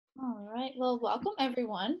right, well, welcome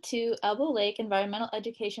everyone to Elbow Lake Environmental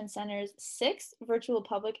Education Center's sixth virtual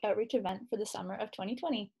public outreach event for the summer of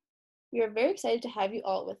 2020. We are very excited to have you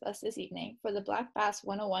all with us this evening for the Black Bass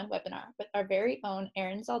 101 webinar with our very own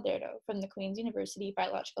Erin Zolderdo from the Queen's University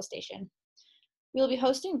Biological Station. We will be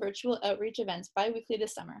hosting virtual outreach events bi-weekly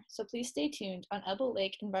this summer, so please stay tuned on Elbow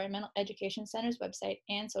Lake Environmental Education Center's website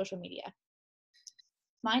and social media.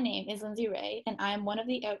 My name is Lindsay Ray, and I am one of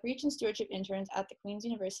the Outreach and Stewardship interns at the Queen's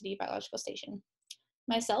University Biological Station.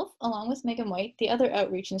 Myself, along with Megan White, the other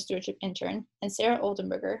Outreach and Stewardship intern, and Sarah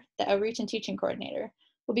Oldenberger, the Outreach and Teaching Coordinator,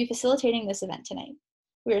 will be facilitating this event tonight.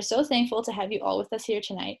 We are so thankful to have you all with us here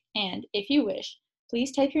tonight, and if you wish,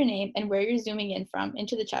 please type your name and where you're zooming in from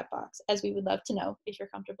into the chat box, as we would love to know if you're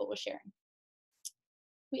comfortable with sharing.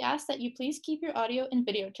 We ask that you please keep your audio and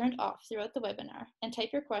video turned off throughout the webinar and type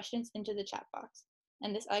your questions into the chat box,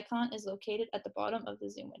 and this icon is located at the bottom of the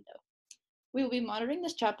Zoom window. We will be monitoring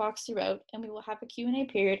this chat box throughout, and we will have a Q&A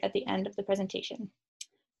period at the end of the presentation.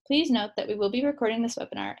 Please note that we will be recording this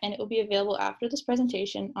webinar, and it will be available after this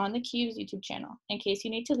presentation on the CUBE's YouTube channel in case you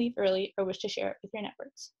need to leave early or wish to share it with your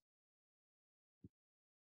networks.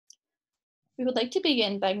 We would like to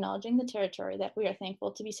begin by acknowledging the territory that we are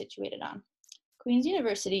thankful to be situated on. Queen's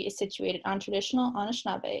University is situated on traditional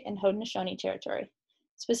Anishinaabe and Haudenosaunee territory.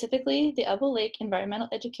 Specifically, the Elbow Lake Environmental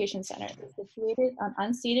Education Center is situated on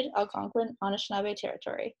unceded Algonquin Anishinaabe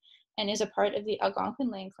territory and is a part of the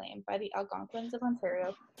Algonquin land claim by the Algonquins of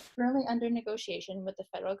Ontario, currently under negotiation with the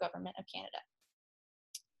federal government of Canada.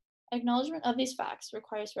 Acknowledgement of these facts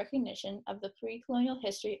requires recognition of the pre-colonial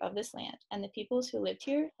history of this land and the peoples who lived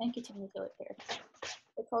here and continue to live here.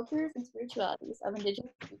 The cultures and spiritualities of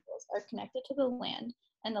Indigenous peoples are connected to the land,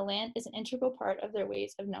 and the land is an integral part of their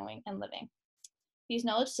ways of knowing and living. These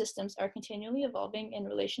knowledge systems are continually evolving in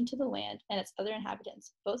relation to the land and its other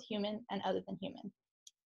inhabitants, both human and other than human.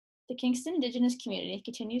 The Kingston Indigenous community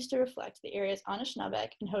continues to reflect the area's Anishinaabe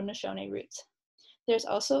and Haudenosaunee roots. There's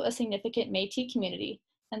also a significant Métis community,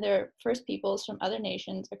 and there are First Peoples from other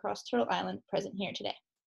nations across Turtle Island present here today.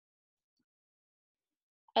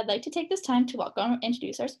 I'd like to take this time to welcome and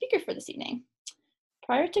introduce our speaker for this evening.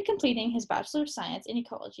 Prior to completing his Bachelor of Science in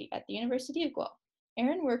Ecology at the University of Guelph,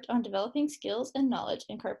 Aaron worked on developing skills and knowledge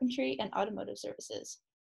in carpentry and automotive services.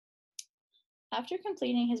 After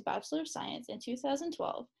completing his Bachelor of Science in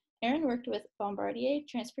 2012, Aaron worked with Bombardier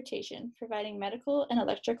Transportation, providing medical and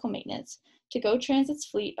electrical maintenance to GO Transit's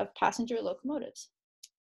fleet of passenger locomotives.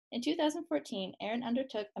 In 2014, Aaron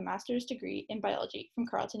undertook a master's degree in biology from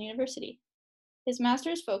Carleton University. His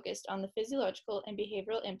master's focused on the physiological and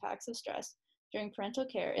behavioral impacts of stress during parental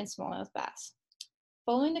care in smallmouth bass.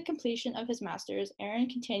 Following the completion of his master's, Aaron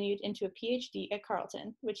continued into a PhD at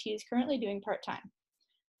Carleton, which he is currently doing part-time.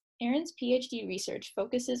 Aaron's PhD research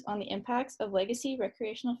focuses on the impacts of legacy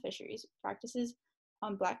recreational fisheries practices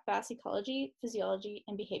on black bass ecology, physiology,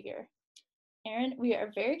 and behavior. Aaron, we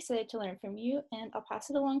are very excited to learn from you, and I'll pass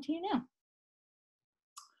it along to you now.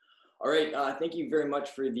 All right, thank you very much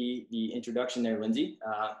for the introduction there, Lindsay,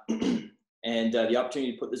 and the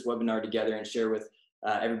opportunity to put this webinar together and share with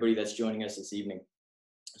everybody that's joining us this evening.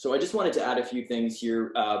 So I just wanted to add a few things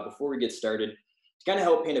here before we get started to kind of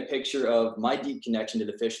help paint a picture of my deep connection to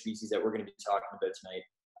the fish species that we're going to be talking about tonight.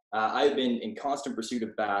 I've been in constant pursuit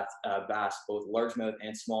of bass, both largemouth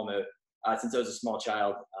and smallmouth, since I was a small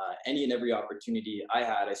child. Any and every opportunity I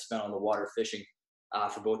had, I spent on the water fishing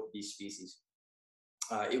for both of these species.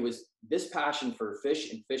 It was this passion for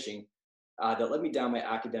fish and fishing that led me down my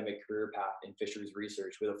academic career path in fisheries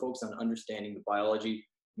research with a focus on understanding the biology,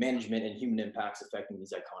 management, and human impacts affecting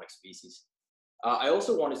these iconic species. I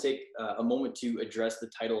also want to take a moment to address the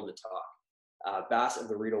title of the talk, Bass of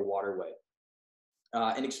the Rideau Waterway,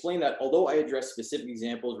 and explain that although I address specific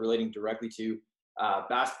examples relating directly to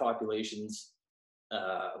bass populations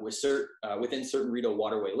within certain Rideau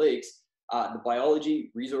Waterway lakes, the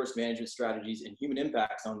biology, resource management strategies, and human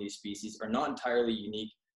impacts on these species are not entirely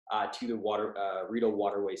unique to the Rideau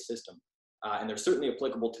Waterway system. And they're certainly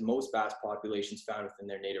applicable to most bass populations found within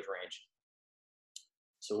their native range.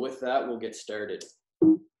 So with that, we'll get started.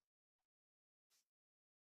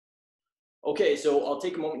 Okay, so I'll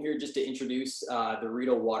take a moment here just to introduce the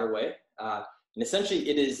Rideau Waterway. And essentially,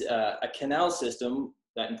 it is a canal system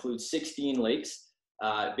that includes 16 lakes,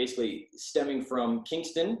 basically stemming from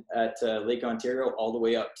Kingston at Lake Ontario all the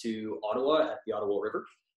way up to Ottawa at the Ottawa River.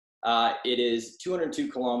 It is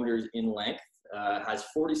 202 kilometers in length. Has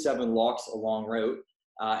 47 locks along route,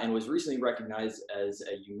 and was recently recognized as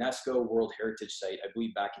a UNESCO World Heritage Site, I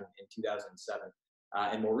believe back in 2007,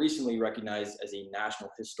 and more recently recognized as a National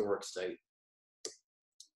Historic Site.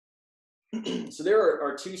 So there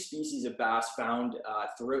are two species of bass found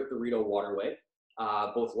throughout the Rideau waterway,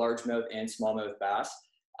 both largemouth and smallmouth bass.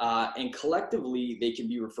 And collectively, they can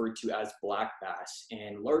be referred to as black bass.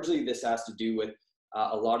 And largely this has to do with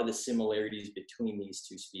a lot of the similarities between these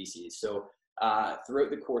two species. So throughout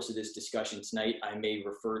the course of this discussion tonight, I may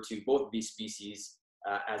refer to both of these species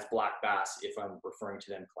as black bass if I'm referring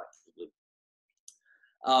to them collectively.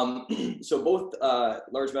 So both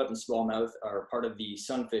largemouth and smallmouth are part of the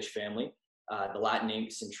sunfish family, the Latin name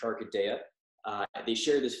Syncharchidae. They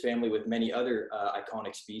share this family with many other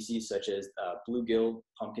iconic species such as bluegill,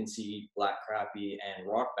 pumpkinseed, black crappie, and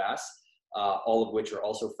rock bass, all of which are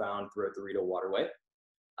also found throughout the Rideau waterway.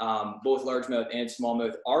 Both largemouth and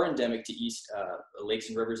smallmouth are endemic to lakes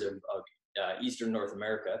and rivers of eastern North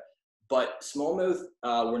America, but smallmouth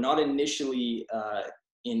were not initially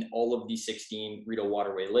in all of the 16 Rideau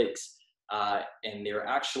waterway lakes, and they were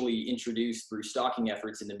actually introduced through stocking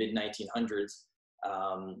efforts in the mid-1900s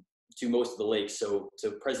to most of the lakes. So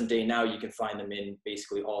present day now, you can find them in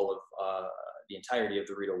basically all of the entirety of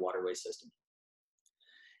the Rideau waterway system.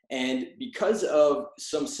 And because of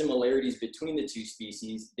some similarities between the two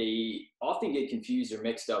species, they often get confused or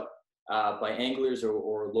mixed up by anglers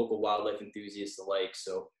or local wildlife enthusiasts alike.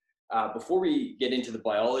 So before we get into the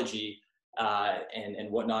biology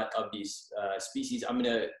and whatnot of these species, I'm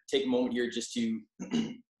going to take a moment here just to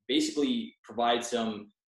basically provide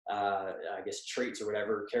some I guess traits or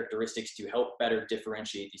whatever characteristics to help better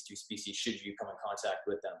differentiate these two species should you come in contact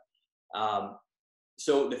with them.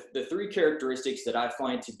 So the three characteristics that I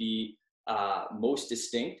find to be most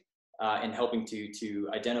distinct in helping to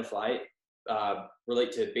identify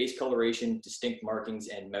relate to base coloration, distinct markings,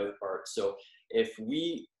 and mouth parts. So I'm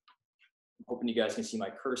hoping you guys can see my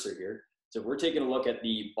cursor here. So if we're taking a look at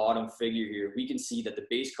the bottom figure here, we can see that the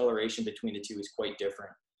base coloration between the two is quite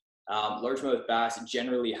different. Largemouth bass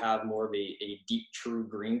generally have more of a deep true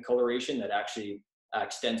green coloration that actually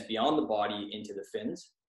extends beyond the body into the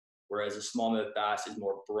fins, whereas a smallmouth bass is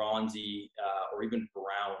more bronzy or even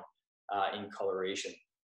brown in coloration.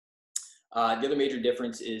 The other major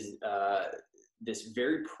difference is this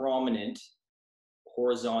very prominent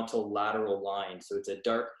horizontal lateral line. So it's a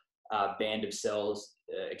dark band of cells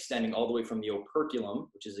extending all the way from the operculum,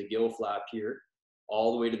 which is a gill flap here,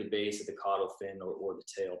 all the way to the base of the caudal fin or the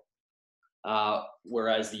tail.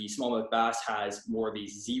 Whereas the smallmouth bass has more of a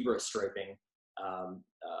zebra striping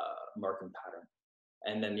marking pattern.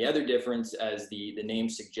 And then the other difference, as the name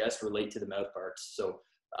suggests, relate to the mouth parts. So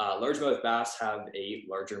largemouth bass have a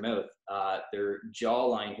larger mouth. Their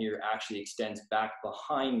jawline here actually extends back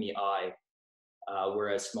behind the eye,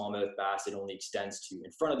 whereas smallmouth bass, it only extends to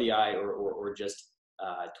in front of the eye or just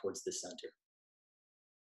towards the center.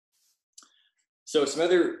 So some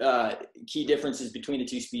other key differences between the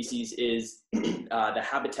two species is the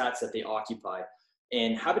habitats that they occupy.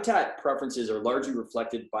 And habitat preferences are largely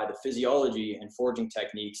reflected by the physiology and foraging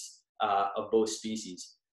techniques of both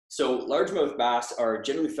species. So largemouth bass are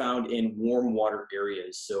generally found in warm water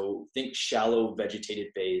areas. So think shallow vegetated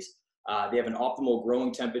bays. They have an optimal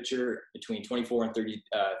growing temperature between 24 and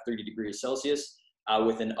 30 degrees Celsius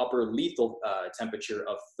with an upper lethal temperature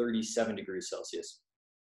of 37 degrees Celsius.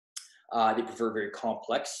 They prefer very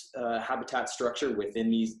complex habitat structure within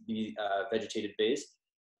these vegetated bays.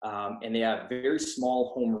 And they have very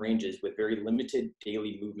small home ranges with very limited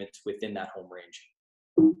daily movements within that home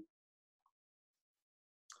range.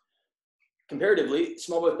 Comparatively,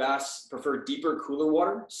 smallmouth bass prefer deeper, cooler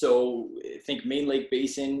water. So think main lake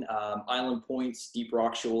basin, island points, deep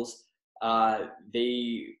rock shoals.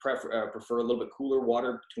 They prefer a little bit cooler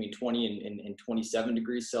water between 20 and 27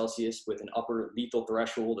 degrees Celsius with an upper lethal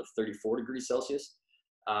threshold of 34 degrees Celsius.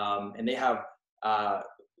 And they have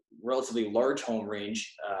relatively large home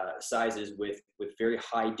range sizes with very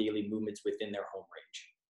high daily movements within their home range.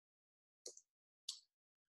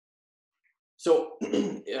 So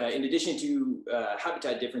in addition to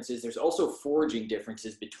habitat differences, there's also foraging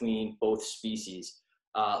differences between both species.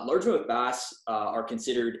 Largemouth bass are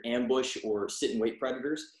considered ambush or sit and wait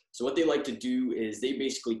predators. So what they like to do is they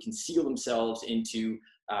basically conceal themselves into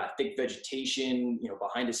thick vegetation,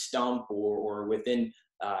 behind a stump or within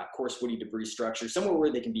coarse woody debris structure, somewhere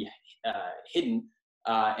where they can be hidden,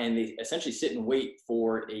 and they essentially sit and wait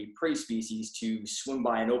for a prey species to swim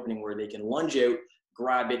by an opening where they can lunge out,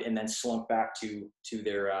 grab it, and then slunk back to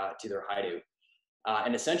their hideout.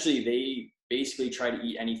 And essentially, they basically try to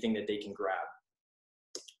eat anything that they can grab.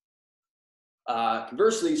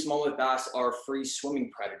 Conversely, smallmouth bass are free swimming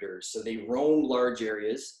predators. So they roam large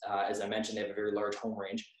areas. As I mentioned, they have a very large home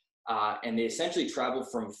range. And they essentially travel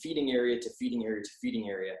from feeding area to feeding area to feeding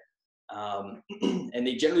area. And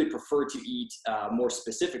they generally prefer to eat more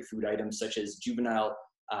specific food items such as juvenile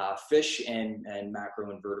fish and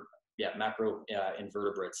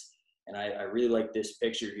macroinvertebrates. And I really like this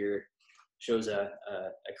picture here. Shows a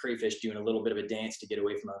crayfish doing a little bit of a dance to get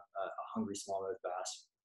away from a hungry smallmouth bass.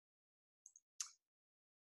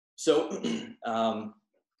 So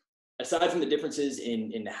aside from the differences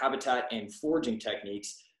in the habitat and foraging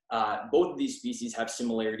techniques, both of these species have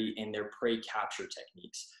similarity in their prey capture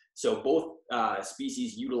techniques. So both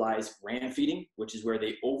species utilize ram feeding, which is where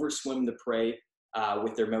they overswim the prey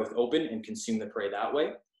with their mouth open and consume the prey that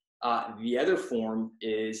way. The other form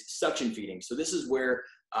is suction feeding. So this is where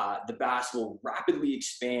the bass will rapidly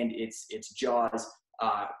expand its jaws,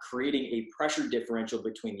 creating a pressure differential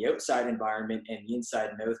between the outside environment and the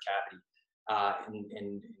inside mouth cavity.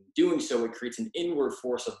 In doing so, it creates an inward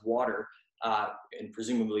force of water, and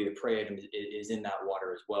presumably the prey item is in that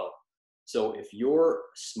water as well. So if you're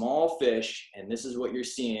small fish and this is what you're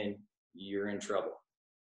seeing, you're in trouble.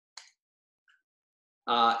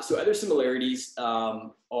 So other similarities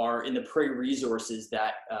are in the prey resources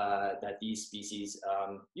that these species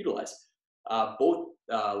utilize. Both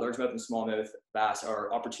largemouth and smallmouth bass are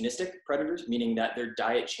opportunistic predators, meaning that their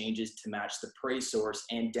diet changes to match the prey source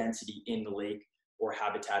and density in the lake or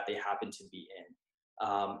habitat they happen to be in.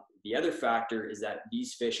 The other factor is that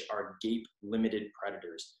these fish are gape-limited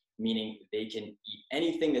predators, meaning they can eat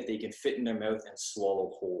anything that they can fit in their mouth and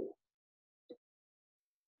swallow whole.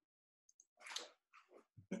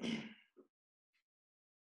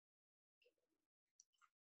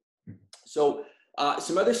 So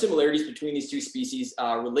some other similarities between these two species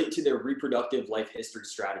relate to their reproductive life history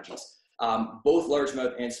strategies. Both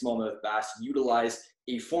largemouth and smallmouth bass utilize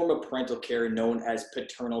a form of parental care known as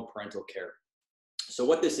paternal parental care. So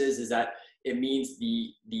what this is that it means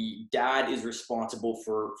the dad is responsible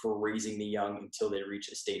for raising the young until they reach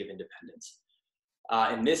a state of independence.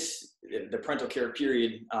 And the parental care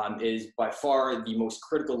period is by far the most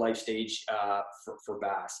critical life stage for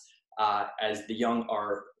bass, as the young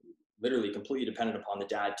are literally completely dependent upon the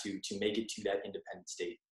dad to make it to that independent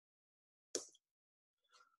state.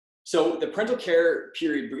 So the parental care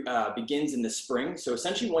period begins in the spring. So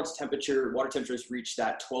essentially once water temperatures reach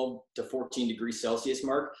that 12 to 14 degrees Celsius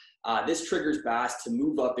mark, this triggers bass to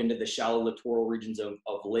move up into the shallow littoral regions of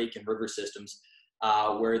lake and river systems,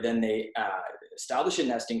 where then they establish a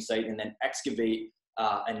nesting site and then excavate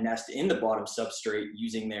a nest in the bottom substrate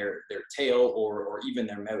using their tail or even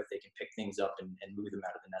their mouth. They can pick things up and move them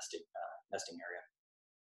out of the nesting area.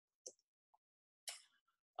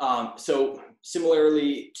 So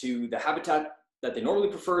similarly to the habitat that they normally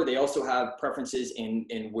prefer, they also have preferences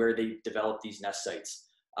in where they develop these nest sites.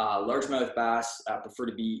 Largemouth bass prefer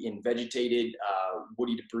to be in vegetated,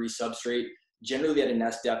 woody debris substrate, generally at a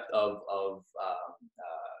nest depth of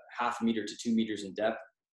half a meter to 2 meters in depth.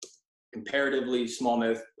 Comparatively,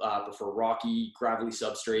 smallmouth prefer rocky, gravelly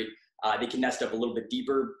substrate. They can nest up a little bit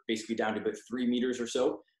deeper, basically down to about 3 meters or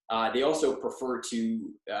so. They also prefer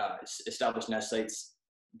to establish nest sites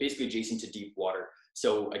basically adjacent to deep water.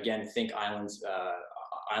 So again, think islands,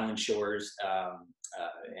 island shores,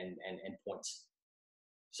 and points.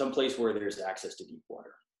 Someplace where there's access to deep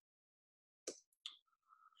water.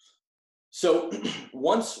 So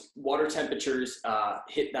once water temperatures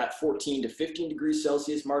hit that 14 to 15 degrees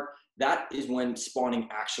Celsius mark, that is when spawning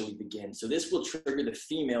actually begins. So this will trigger the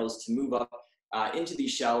females to move up into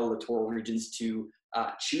these shallow littoral regions to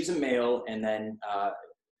choose a male and then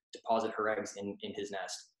deposit her eggs in his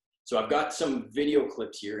nest. So I've got some video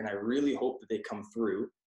clips here and I really hope that they come through.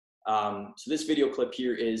 So this video clip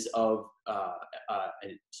here is of a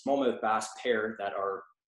smallmouth bass pair that are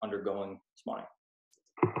undergoing spawning.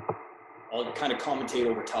 I'll kind of commentate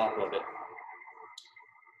over top of it.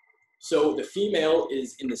 So the female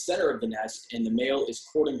is in the center of the nest and the male is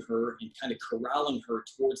courting her and kind of corralling her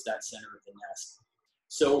towards that center of the nest.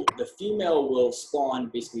 So the female will spawn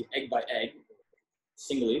basically egg by egg,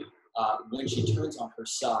 singly, when she turns on her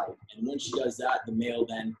side. And when she does that, the male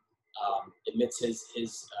then emits his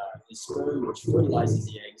sperm, which fertilizes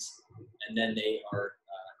the eggs, and then they are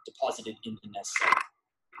deposited in the nest site.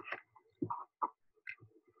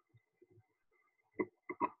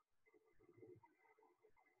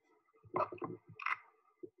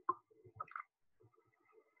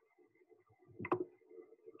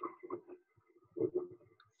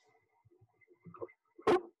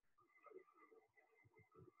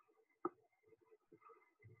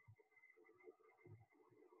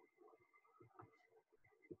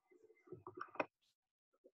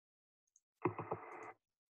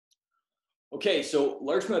 Okay, so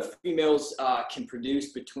largemouth females can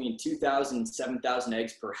produce between 2,000 and 7,000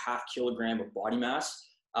 eggs per half kilogram of body mass.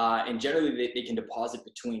 And generally they can deposit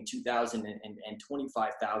between 2,000 and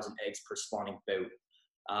 25,000 eggs per spawning bout.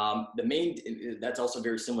 That's also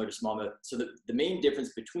very similar to smallmouth. So the main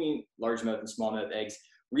difference between largemouth and smallmouth eggs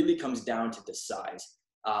really comes down to the size.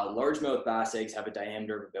 Largemouth bass eggs have a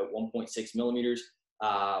diameter of about 1.6 millimeters,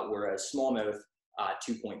 whereas smallmouth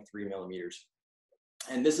 2.3 millimeters.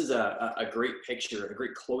 And this is a great picture, a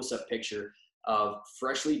great close-up picture of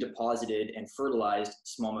freshly deposited and fertilized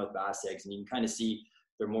smallmouth bass eggs. And you can kind of see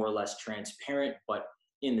they're more or less transparent, but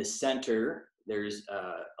in the center, there's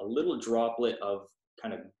a little droplet of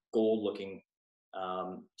kind of gold-looking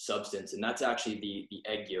substance, and that's actually the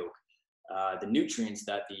egg yolk, the nutrients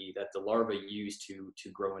that the larvae use to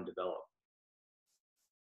grow and develop.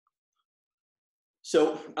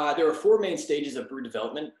 So there are 4 main stages of brood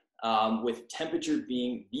development, with temperature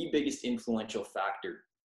being the biggest influential factor.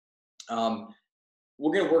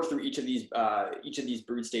 We're going to work through each of these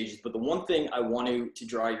brood stages, but the one thing I want to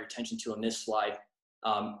draw your attention to on this slide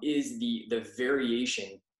is the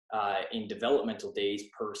variation in developmental days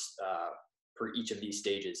per each of these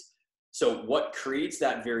stages. So what creates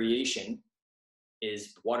that variation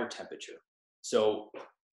is water temperature. So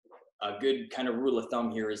a good kind of rule of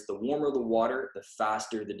thumb here is the warmer the water, the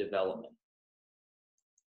faster the development.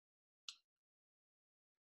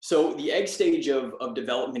 So the egg stage of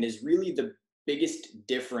development is really the biggest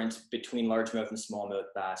difference between largemouth and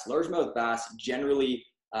smallmouth bass. Largemouth bass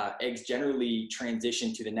eggs generally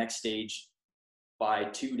transition to the next stage by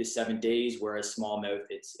 2 to 7 days, whereas smallmouth,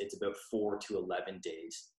 it's about 4 to 11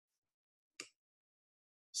 days.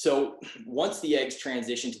 So once the eggs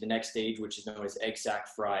transition to the next stage, which is known as egg sac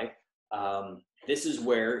fry, this is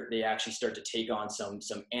where they actually start to take on some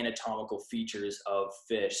anatomical features of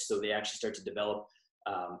fish. So they actually start to develop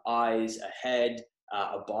eyes, a head,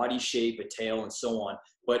 a body shape, a tail, and so on.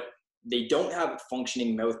 But they don't have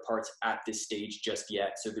functioning mouth parts at this stage just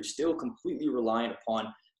yet. So they're still completely reliant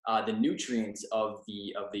upon the nutrients of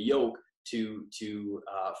the yolk to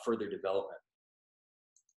further development.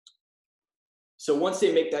 So once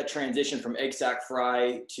they make that transition from egg sac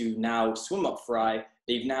fry to now swim up fry,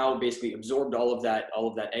 they've now basically absorbed all of that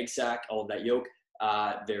egg sac, all of that yolk.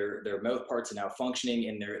 Their mouth parts are now functioning,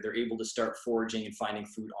 and they're able to start foraging and finding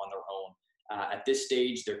food on their own. At this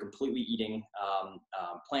stage, they're completely eating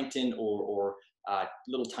plankton or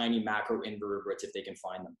little tiny macroinvertebrates if they can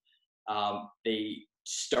find them. They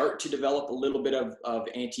start to develop a little bit of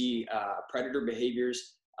anti-predator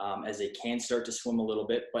behaviors as they can start to swim a little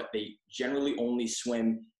bit, but they generally only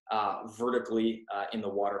swim vertically in the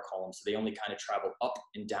water column. So they only kind of travel up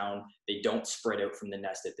and down. They don't spread out from the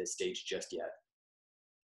nest at this stage just yet.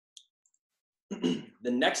 The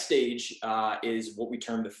next stage is what we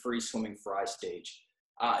term the free swimming fry stage.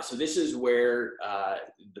 So this is where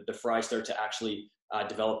the fry start to actually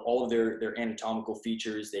develop all of their anatomical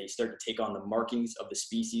features. They start to take on the markings of the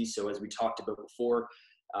species. So as we talked about before,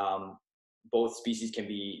 both species can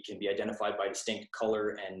be identified by distinct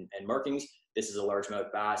color and markings. This is a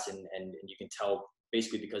largemouth bass, and you can tell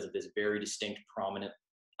basically because of this very distinct, prominent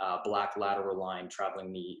black lateral line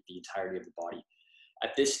traveling the entirety of the body.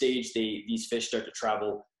 At this stage, these fish start to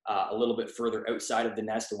travel a little bit further outside of the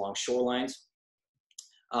nest along shorelines.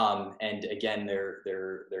 And again,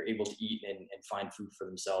 they're able to eat and find food for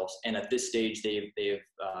themselves. And at this stage, they've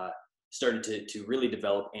started to really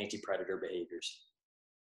develop anti-predator behaviors.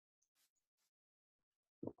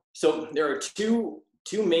 So there are two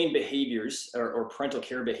main behaviors or parental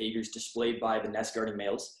care behaviors displayed by the nest guarding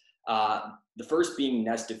males. The first being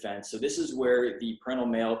nest defense. So this is where the parental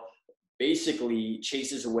male basically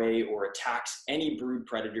chases away or attacks any brood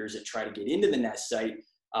predators that try to get into the nest site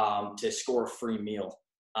to score a free meal.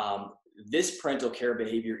 This parental care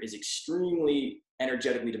behavior is extremely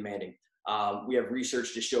energetically demanding. We have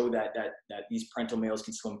research to show that these parental males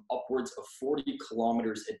can swim upwards of 40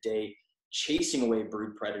 kilometers a day chasing away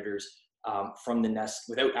brood predators from the nest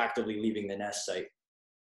without actively leaving the nest site.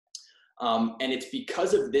 And it's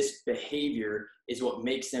because of this behavior is what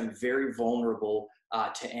makes them very vulnerable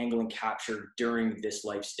to angle and capture during this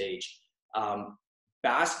life stage.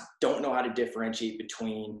 Bass don't know how to differentiate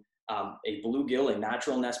between a bluegill, a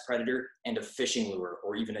natural nest predator, and a fishing lure,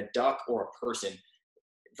 or even a duck or a person.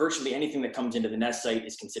 Virtually anything that comes into the nest site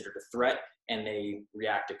is considered a threat, and they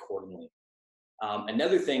react accordingly.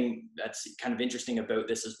 Another thing that's kind of interesting about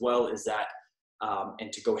this as well is that,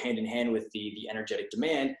 and to go hand in hand with the energetic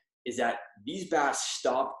demand, is that these bass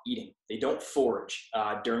stop eating. They don't forage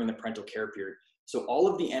during the parental care period. So all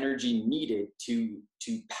of the energy needed to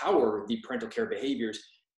power the parental care behaviors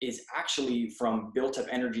is actually from built up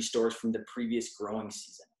energy stores from the previous growing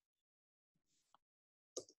season.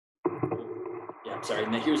 Yeah, sorry,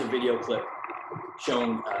 and then here's a video clip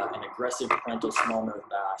showing an aggressive parental smallmouth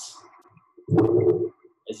bass.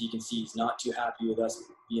 As you can see, he's not too happy with us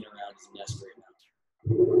being around his nest right now.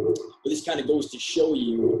 But this kind of goes to show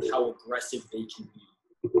you how aggressive they can be.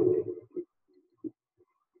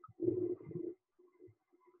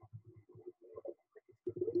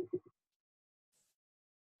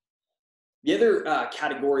 The other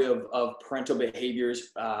category of parental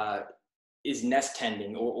behaviors is nest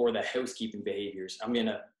tending or the housekeeping behaviors. I'm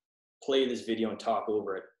gonna play this video and talk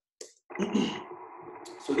over it.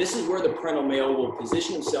 So this is where the parental male will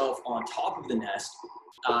position himself on top of the nest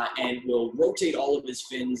and will rotate all of his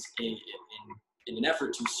fins in an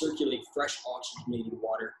effort to circulate fresh oxygenated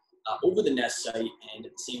water over the nest site and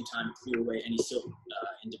at the same time clear away any silt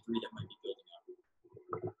and debris that might be building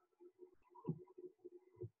up.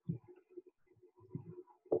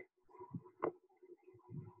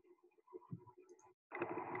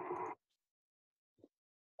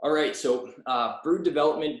 All right, so brood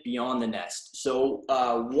development beyond the nest. So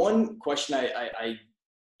one question I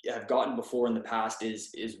have gotten before in the past is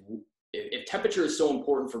if temperature is so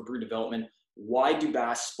important for brood development, why do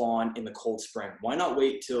bass spawn in the cold spring? Why not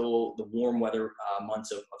wait till the warm weather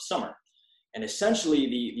months of summer? And essentially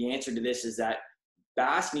the answer to this is that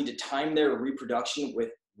bass need to time their reproduction with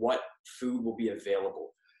what food will be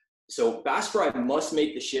available. So bass fry must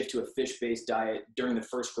make the shift to a fish-based diet during the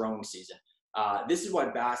first growing season. This is why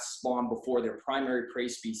bass spawn before their primary prey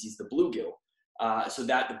species, the bluegill, so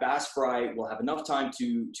that the bass fry will have enough time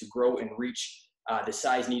to grow and reach the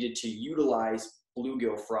size needed to utilize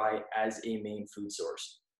bluegill fry as a main food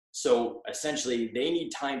source. So essentially, they need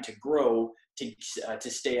time to grow to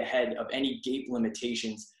stay ahead of any gape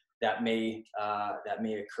limitations that may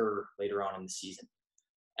occur later on in the season.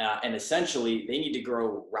 And essentially, they need to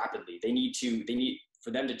grow rapidly. They need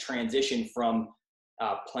for them to transition from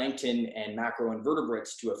plankton and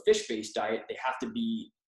macroinvertebrates to a fish-based diet. They have to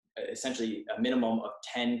be essentially a minimum of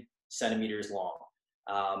 10 centimeters long.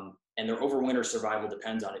 And their overwinter survival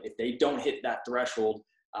depends on it. If they don't hit that threshold,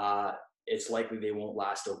 it's likely they won't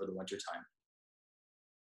last over the winter time.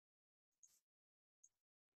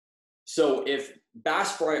 So if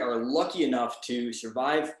bass fry are lucky enough to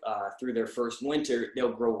survive through their first winter,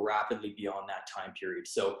 they'll grow rapidly beyond that time period.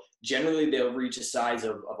 So generally they'll reach a size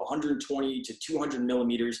of 120 to 200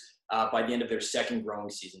 millimeters by the end of their second growing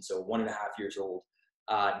season, so 1.5 years old.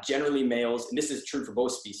 Generally males, and this is true for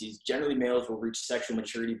both species, generally males will reach sexual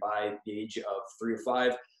maturity by the age of 3 or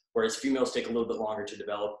 5, whereas females take a little bit longer to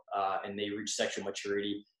develop and they reach sexual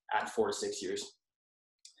maturity at 4 to 6 years.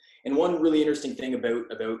 And one really interesting thing about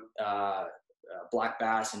black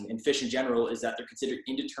bass and fish in general is that they're considered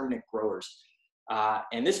indeterminate growers.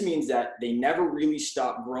 And this means that they never really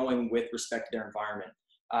stop growing with respect to their environment.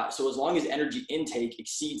 So as long as energy intake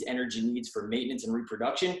exceeds energy needs for maintenance and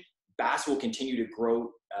reproduction, bass will continue to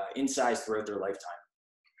grow in size throughout their lifetime.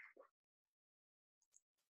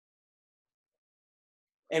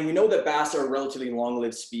 And we know that bass are a relatively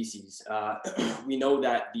long-lived species. We know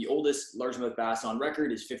that the oldest largemouth bass on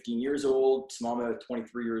record is 15 years old, smallmouth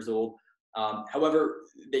 23 years old. However,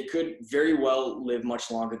 they could very well live much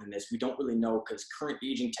longer than this. We don't really know because current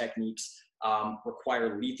aging techniques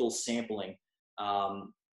require lethal sampling.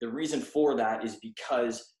 The reason for that is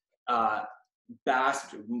because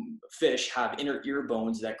bass fish have inner ear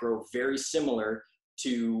bones that grow very similar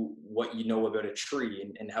to what you know about a tree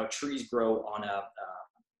and how trees grow on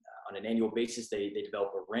an annual basis. They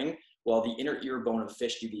develop a ring, while the inner ear bone of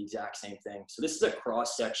fish do the exact same thing. So this is a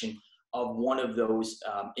cross section of one of those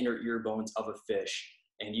inner ear bones of a fish,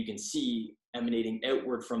 and you can see emanating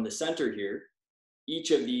outward from the center here,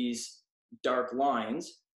 each of these dark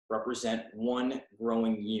lines represent one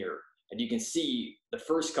growing year. And you can see the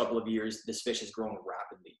first couple of years, this fish is growing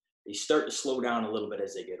rapidly. They start to slow down a little bit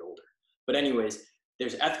as they get older. But anyways,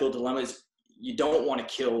 there's ethical dilemmas. You don't want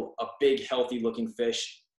to kill a big, healthy looking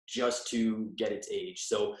fish just to get its age.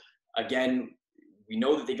 So again, we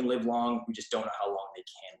know that they can live long. We just don't know how long they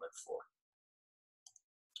can live for.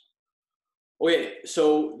 Okay,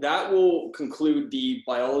 so that will conclude the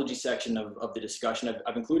biology section of the discussion.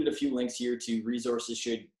 I've included a few links here to resources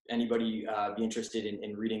should anybody be interested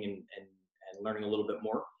in reading and learning a little bit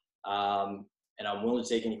more. And I'm willing to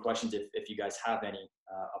take any questions if you guys have any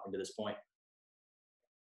up until this point.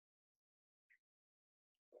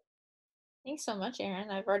 Thanks so much, Aaron.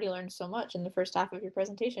 I've already learned so much in the first half of your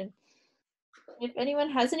presentation. If anyone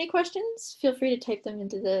has any questions, feel free to type them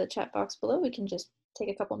into the chat box below. We can just take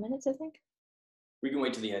a couple minutes, I think. We can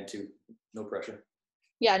wait to the end too, no pressure.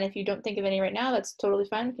 Yeah, and if you don't think of any right now, that's totally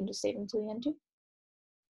fine. We can just save them to the end too.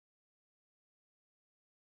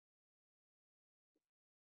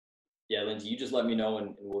 Yeah, Lindsay, you just let me know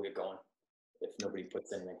and we'll get going. if nobody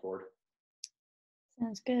puts anything forward.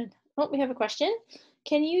 Sounds good. Oh, we have a question.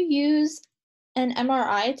 Can you use an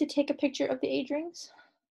MRI to take a picture of the age rings?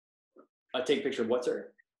 Take a picture of what,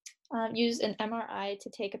 sir? Use an MRI to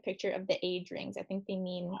take a picture of the age rings. I think they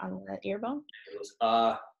mean on the ear bone.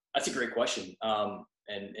 That's a great question,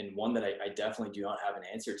 and one that I definitely do not have an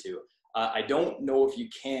answer to. I don't know if you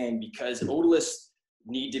can, because otoliths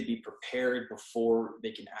need to be prepared before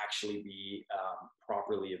they can actually be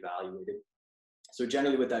properly evaluated. So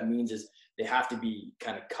generally what that means is they have to be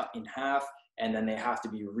kind of cut in half, and then they have to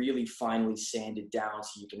be really finely sanded down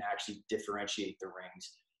so you can actually differentiate the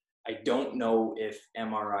rings. I don't know if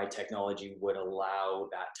MRI technology would allow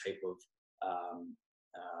that type of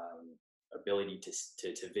ability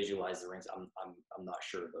to visualize the rings. I'm not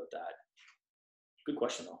sure about that. Good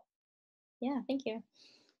question though. Yeah, thank you.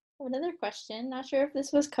 Another question. Not sure if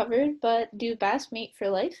this was covered, but do bass mate for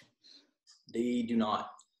life? They do not.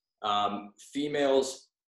 Females.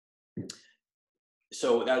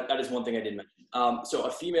 So that is one thing I did mention. So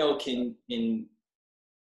a female can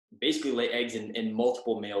basically lay eggs in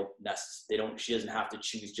multiple male nests. She doesn't have to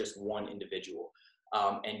choose just one individual.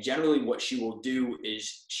 And generally what she will do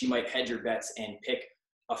is she might hedge her bets and pick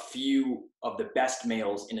a few of the best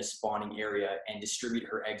males in a spawning area and distribute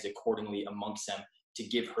her eggs accordingly amongst them to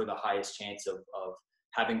give her the highest chance of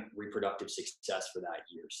having reproductive success for that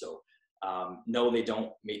year. So no, they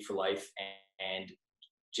don't mate for life, and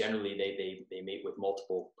generally they mate with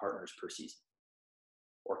multiple partners per season,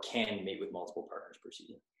 or can mate with multiple partners per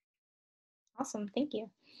season. Awesome, thank you.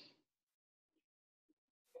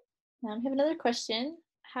 I have another question.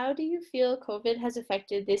 How do you feel COVID has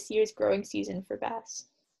affected this year's growing season for bass?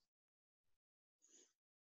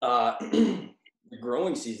 The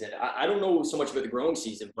growing season, I don't know so much about the growing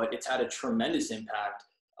season, but it's had a tremendous impact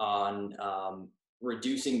on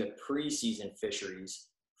reducing the pre-season fisheries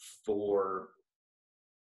for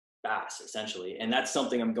bass, essentially. And that's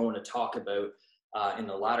something I'm going to talk about in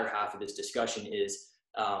the latter half of this discussion, is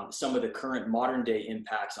some of the current modern day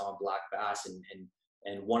impacts on black bass.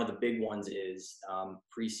 And one of the big ones is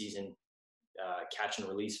pre-season catch and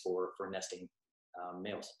release for nesting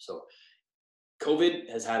males. So COVID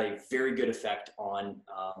has had a very good effect on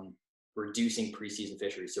reducing pre-season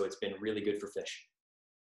fisheries. So it's been really good for fish.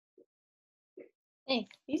 Hey,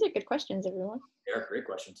 these are good questions, everyone. They are great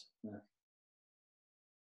questions. Yeah.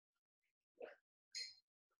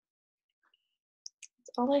 That's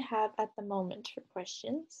all I have at the moment for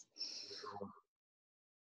questions.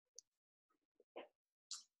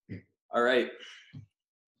 All right.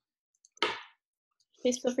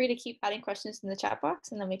 Please feel free to keep adding questions in the chat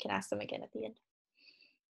box, and then we can ask them again at the end.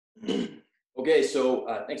 Okay, so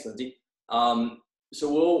thanks, Lindsay. So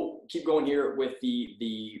we'll keep going here with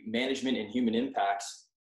the management and human impacts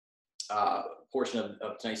portion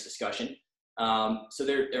of tonight's discussion. So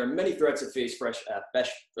there are many threats that face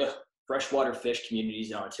freshwater fish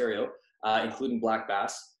communities in Ontario, including black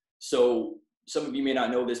bass. So some of you may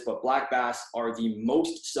not know this, but black bass are the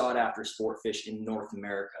most sought after sport fish in North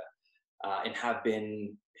America, and have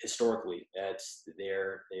been historically.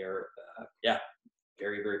 They're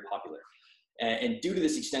very, very popular. And due to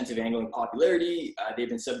this extensive angling popularity, they've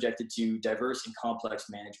been subjected to diverse and complex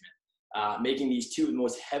management, making these two of the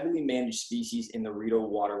most heavily managed species in the Rideau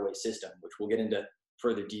waterway system, which we'll get into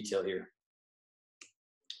further detail here.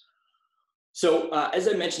 So as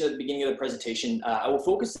I mentioned at the beginning of the presentation, I will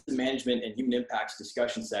focus the management and human impacts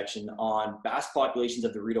discussion section on bass populations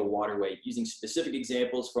of the Rideau waterway using specific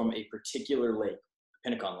examples from a particular lake,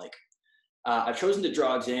 Pinnacon Lake. I've chosen to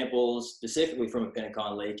draw examples specifically from a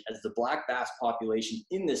Pinnacon Lake, as the black bass population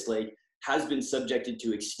in this lake has been subjected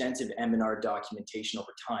to extensive M&R documentation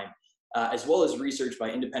over time, as well as research by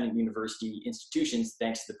independent university institutions,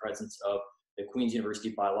 thanks to the presence of the Queen's University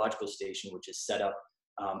Biological Station, which is set up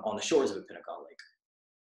on the shores of a Pinnacon Lake.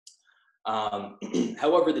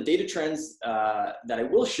 However, the data trends that I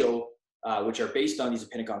will show, which are based on these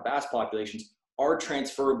Pinnacon bass populations, are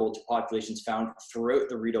transferable to populations found throughout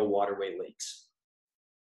the Rideau waterway lakes.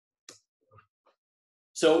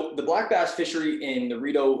 So the black bass fishery in the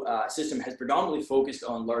Rideau system has predominantly focused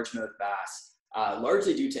on largemouth bass,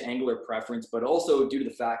 largely due to angler preference, but also due to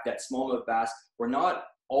the fact that smallmouth bass were not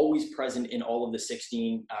always present in all of the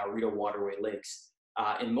 16 Rideau waterway lakes.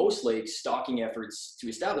 In most lakes, stocking efforts to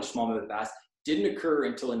establish smallmouth bass didn't occur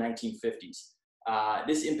until the 1950s.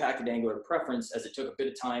 This impacted angler preference, as it took a bit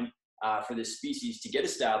of time for this species to get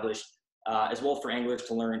established, as well for anglers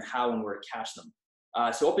to learn how and where to catch them.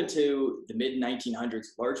 So up into the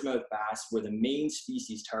mid-1900s, largemouth bass were the main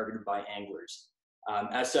species targeted by anglers.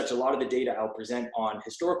 As such, a lot of the data I'll present on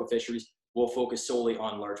historical fisheries will focus solely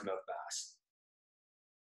on largemouth bass.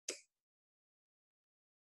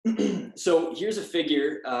 So here's a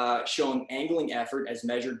figure showing angling effort as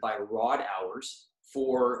measured by rod hours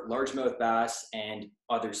for largemouth bass and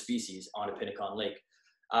other species on a Pinnacon Lake.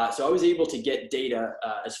 So I was able to get data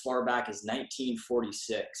as far back as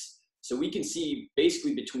 1946. So we can see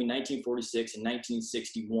basically between 1946 and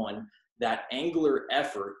 1961 that angler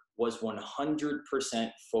effort was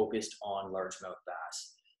 100% focused on largemouth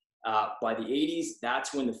bass. By the 80s,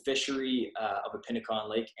 that's when the fishery of a Pinnacon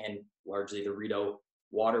Lake and largely the Rideau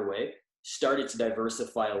waterway started to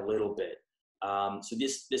diversify a little bit. So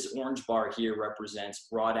this orange bar here represents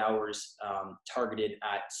rod hours targeted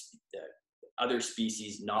at other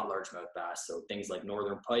species, not largemouth bass. So things like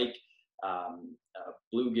northern pike,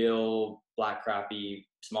 bluegill, black crappie,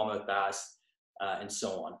 smallmouth bass, and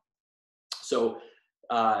so on. So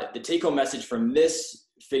the take-home message from this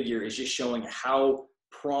figure is just showing how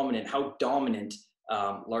prominent, how dominant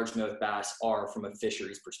largemouth bass are from a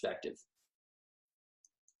fisheries perspective.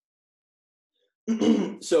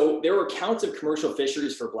 So there were accounts of commercial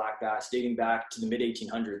fisheries for black bass dating back to the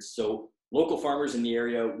mid-1800s. So local farmers in the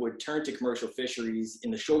area would turn to commercial fisheries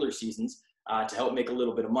in the shoulder seasons to help make a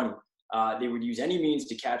little bit of money. They would use any means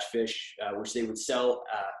to catch fish, which they would sell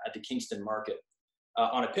at the Kingston market.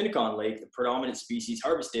 On a Pinnacon Lake, the predominant species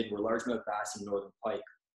harvested were largemouth bass and northern pike.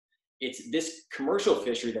 It's this commercial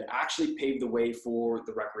fishery that actually paved the way for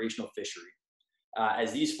the recreational fishery,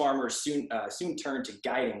 as these farmers soon turned to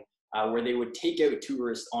guiding, where they would take out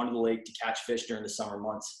tourists onto the lake to catch fish during the summer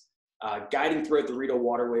months. Guiding throughout the Rideau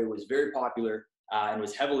waterway was very popular and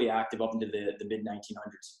was heavily active up into the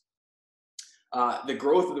mid-1900s. The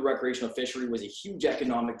growth of the recreational fishery was a huge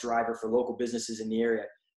economic driver for local businesses in the area.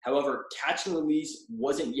 However, catch and release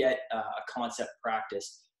wasn't yet a concept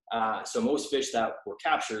practice, so most fish that were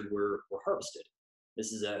captured were harvested.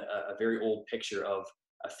 This is a very old picture of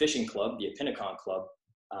a fishing club, the Pinnacon Club,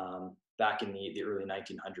 back in the early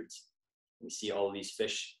 1900s. We see all of these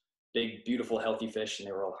fish, big, beautiful, healthy fish, and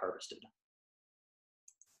they were all harvested.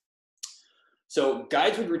 So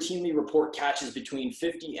guides would routinely report catches between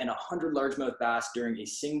 50 and 100 largemouth bass during a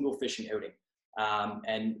single fishing outing,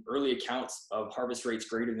 and early accounts of harvest rates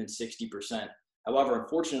greater than 60%. However,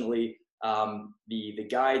 unfortunately, the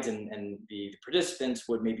guides and the participants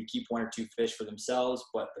would maybe keep one or two fish for themselves,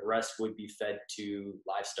 but the rest would be fed to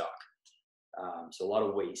livestock. So a lot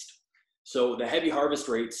of waste. So the heavy harvest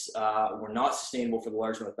rates were not sustainable for the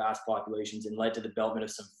largemouth bass populations and led to the development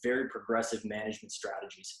of some very progressive management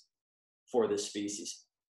strategies for this species.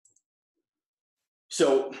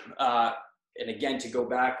 So, and again, to go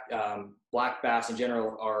back, black bass in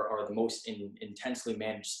general are the most intensely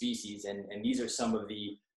managed species, and these are some of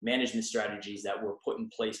the management strategies that were put in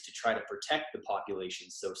place to try to protect the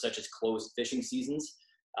populations. So such as closed fishing seasons,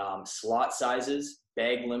 slot sizes,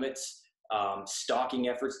 bag limits, stocking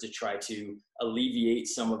efforts to try to alleviate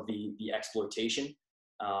some of the exploitation.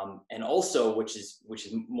 And also, which is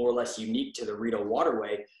more or less unique to the Rideau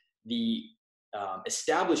waterway, the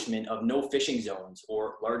establishment of no fishing zones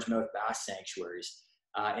or largemouth bass sanctuaries.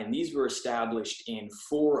 And these were established in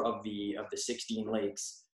 4 of the 16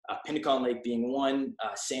 lakes, Pinnacon Lake being one,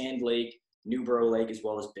 Sand Lake, Newborough Lake, as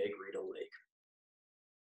well as Big Rideau Lake.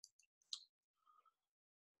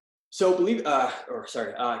 So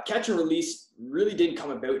catch and release really didn't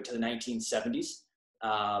come about until the 1970s.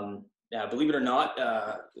 Believe it or not,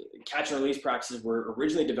 catch and release practices were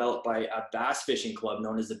originally developed by a bass fishing club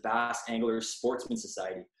known as the Bass Anglers Sportsman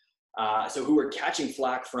Society. So who were catching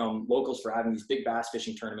flack from locals for having these big bass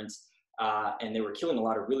fishing tournaments, and they were killing a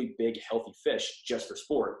lot of really big, healthy fish just for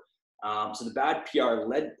sport. So the bad PR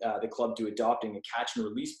led the club to adopting a catch and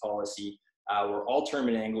release policy where all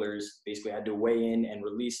tournament anglers basically had to weigh in and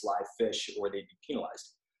release live fish or they'd be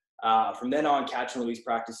penalized. From then on, catch and release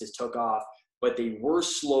practices took off, but they were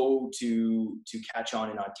slow to catch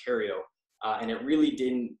on in Ontario, and it really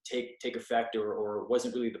didn't take effect or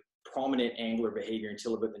wasn't really the prominent angler behavior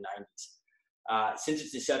until about the 90s. Since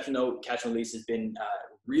its inception, though, catch and release has been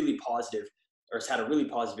really positive, or has had a really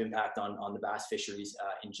positive impact on the bass fisheries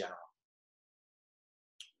in general.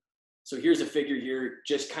 So here's a figure here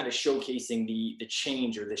just kind of showcasing the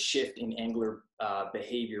change or the shift in angler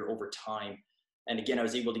behavior over time. And again, I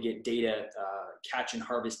was able to get data, catch and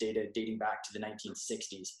harvest data dating back to the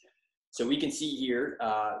 1960s. So we can see here,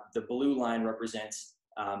 the blue line represents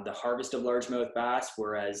the harvest of largemouth bass,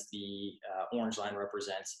 whereas the orange line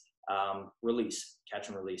represents release, catch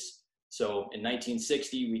and release. So in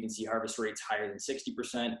 1960, we can see harvest rates higher than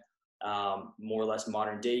 60%. More or less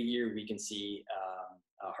modern day here, we can see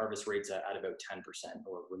harvest rates at about 10%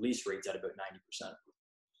 or release rates at about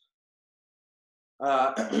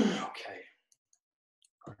 90%. Okay.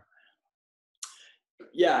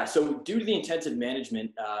 Yeah, so due to the intensive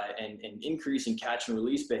management and increase in catch and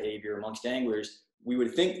release behavior amongst anglers, we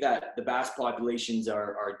would think that the bass populations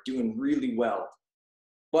are doing really well,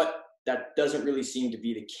 but that doesn't really seem to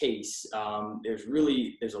be the case.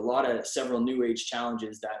 There's a lot of several new age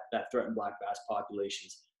challenges that threaten black bass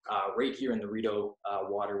populations right here in the Rideau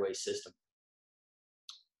waterway system.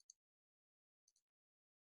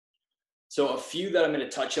 So a few that I'm going to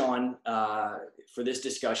touch on for this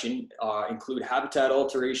discussion include habitat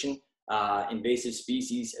alteration, invasive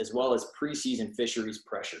species, as well as pre-season fisheries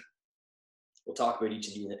pressure. We'll talk about each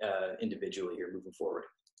of these individually here moving forward.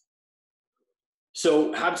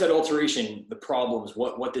 So habitat alteration, the problems,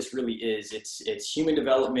 what this really is, it's human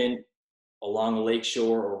development along a lake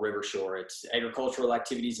shore or river shore. It's agricultural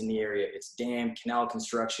activities in the area. It's dam, canal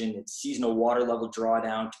construction. It's seasonal water level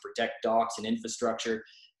drawdown to protect docks and infrastructure.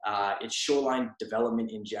 It's shoreline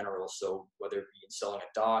development in general. So whether it be installing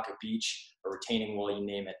a dock, a beach, a retaining wall, you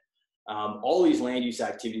name it. All these land use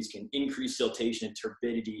activities can increase siltation and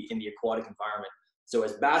turbidity in the aquatic environment. So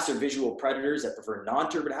as bass are visual predators that prefer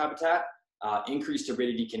non-turbid habitat, increased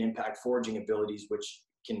turbidity can impact foraging abilities, which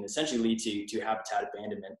can essentially lead to habitat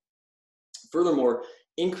abandonment. Furthermore,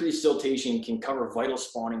 increased siltation can cover vital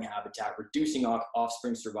spawning habitat, reducing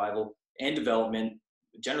offspring survival and development,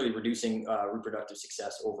 generally reducing reproductive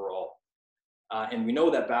success overall. And we know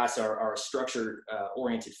that bass are a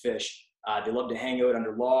structure-oriented fish. They love to hang out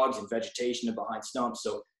under logs and vegetation and behind stumps.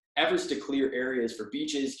 So efforts to clear areas for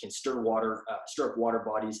beaches can stir up water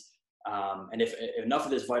bodies. And if enough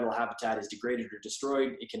of this vital habitat is degraded or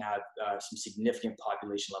destroyed, it can have some significant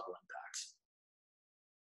population level impacts.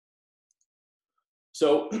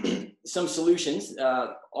 So some solutions,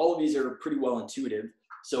 all of these are pretty well intuitive.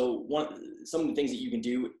 So some of the things that you can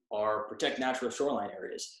do are protect natural shoreline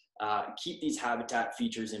areas. Keep these habitat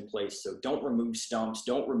features in place. So don't remove stumps,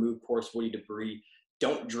 don't remove coarse woody debris,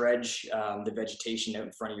 don't dredge the vegetation out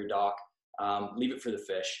in front of your dock, leave it for the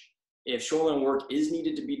fish. If shoreline work is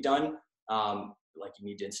needed to be done, like you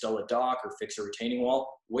need to install a dock or fix a retaining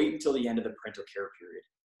wall, wait until the end of the parental care period.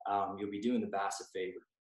 You'll be doing the bass a favor.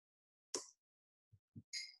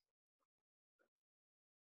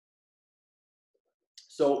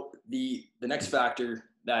 So the next factor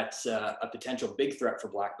that's a potential big threat for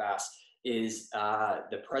black bass is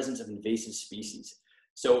the presence of invasive species.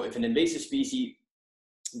 So if an invasive species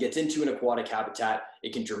gets into an aquatic habitat,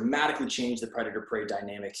 it can dramatically change the predator-prey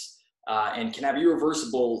dynamics and can have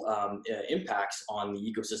irreversible impacts on the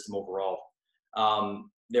ecosystem overall.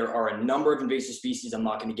 There are a number of invasive species. I'm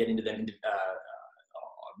not going to get into them.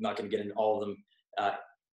 I'm not going to get into all of them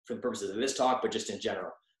for the purposes of this talk, but just in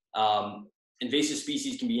general. Invasive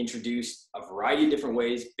species can be introduced a variety of different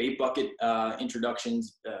ways: bait bucket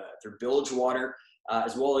introductions through bilge water,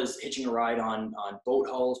 as well as hitching a ride on boat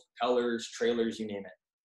hulls, propellers, trailers, you name it.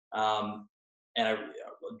 And I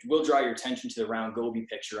will draw your attention to the round goby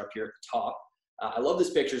picture up here at the top. I love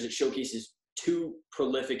this picture as it showcases two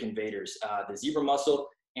prolific invaders, the zebra mussel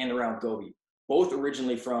and the round goby, both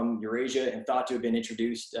originally from Eurasia and thought to have been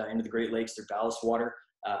introduced into the Great Lakes through ballast water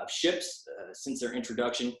of ships. Since their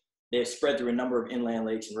introduction, they have spread through a number of inland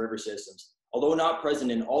lakes and river systems. Although not present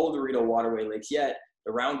in all of the Rideau waterway lakes yet,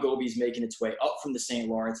 the round goby is making its way up from the St.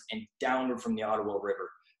 Lawrence and downward from the Ottawa River.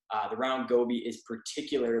 The round goby is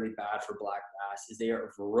particularly bad for black bass, as they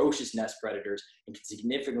are ferocious nest predators and can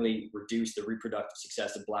significantly reduce the reproductive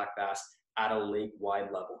success of black bass at a lake-wide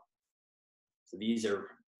level. So these are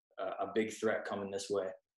a big threat coming this way.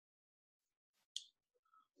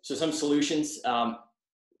 So some solutions.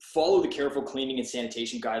 Follow the careful cleaning and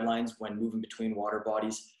sanitation guidelines when moving between water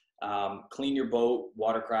bodies. Clean your boat,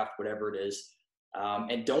 watercraft, whatever it is.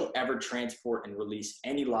 And don't ever transport and release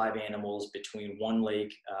any live animals between one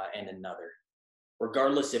lake and another.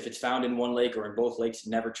 Regardless if it's found in one lake or in both lakes,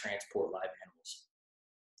 never transport live animals.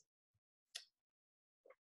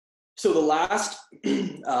 So the last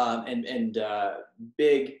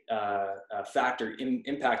big factor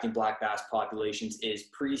impacting black bass populations is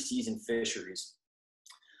pre-season fisheries.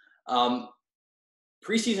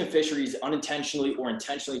 Pre-season fisheries unintentionally or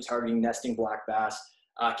intentionally targeting nesting black bass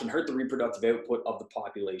can hurt the reproductive output of the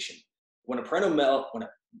population. When a parental male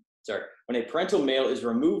is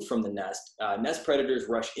removed from the nest, nest predators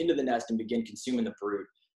rush into the nest and begin consuming the brood.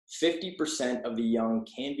 50% of the young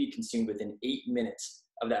can be consumed within 8 minutes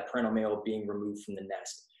of that parental male being removed from the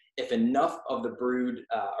nest. If enough of the brood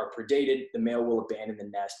are predated, the male will abandon the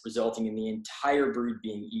nest, resulting in the entire brood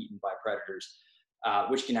being eaten by predators,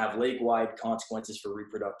 which can have lake-wide consequences for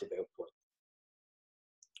reproductive output.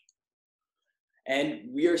 And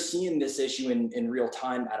we are seeing this issue in real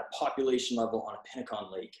time at a population level on a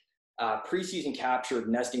Pinnacon Lake. preseason capture of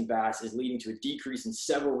nesting bass is leading to a decrease in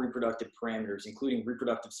several reproductive parameters, including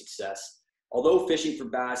reproductive success. Although fishing for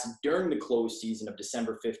bass during the closed season of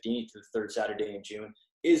December 15th to the third Saturday in June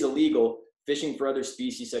is illegal, fishing for other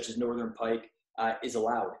species such as northern pike is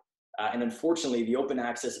allowed. And unfortunately, the open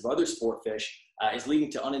access of other sport fish is leading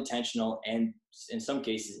to unintentional and, in some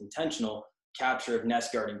cases, intentional capture of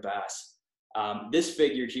nest guarding bass. This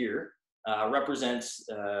figure here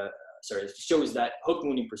shows that hook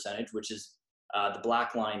wounding percentage, which is the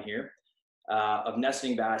black line here, of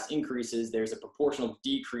nesting bass increases. There's a proportional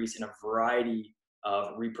decrease in a variety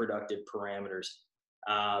of reproductive parameters.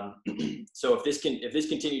 So if this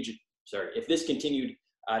continued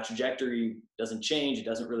trajectory doesn't change, it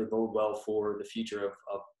doesn't really bode well for the future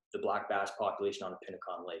of the black bass population on a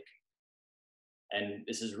Pinnacon Lake. And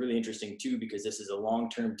this is really interesting too, because this is a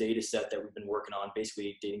long-term data set that we've been working on,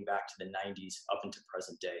 basically dating back to the 90s up into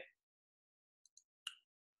present day.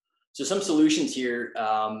 So some solutions here: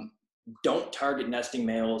 don't target nesting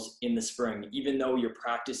males in the spring. Even though you're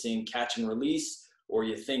practicing catch and release, or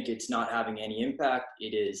you think it's not having any impact,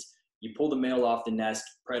 it is. You pull the male off the nest,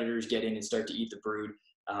 predators get in and start to eat the brood.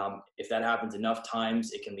 If that happens enough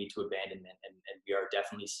times, it can lead to abandonment, and we are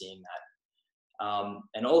definitely seeing that.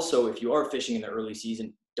 And also, if you are fishing in the early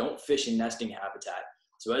season, don't fish in nesting habitat.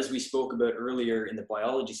 So as we spoke about earlier in the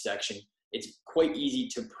biology section, it's quite easy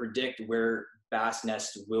to predict where bass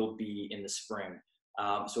nests will be in the spring.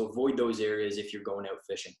 So avoid those areas if you're going out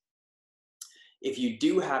fishing. If you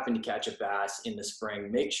do happen to catch a bass in the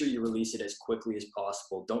spring, make sure you release it as quickly as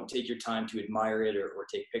possible. Don't take your time to admire it or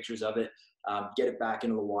take pictures of it. Get it back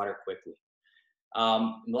into the water quickly.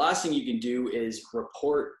 And the last thing you can do is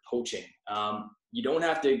report poaching. You don't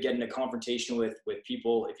have to get in a confrontation with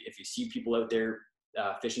people if you see people out there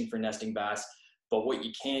fishing for nesting bass. But what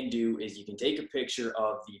you can do is you can take a picture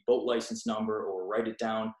of the boat license number or write it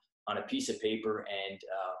down on a piece of paper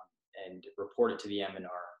and report it to the MNR.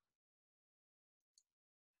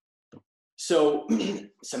 So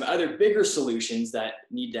some other bigger solutions that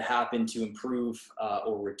need to happen to improve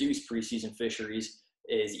or reduce preseason fisheries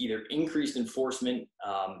is either increased enforcement.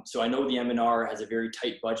 So I know the MNR has a very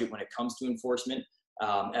tight budget when it comes to enforcement.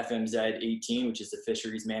 FMZ 18, which is the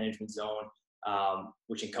fisheries management zone,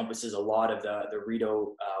 which encompasses a lot of the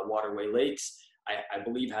Rideau waterway lakes, I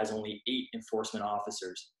believe has only 8 enforcement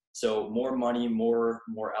officers. So more money, more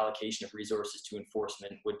allocation of resources to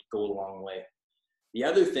enforcement would go a long way. The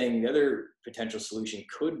other potential solution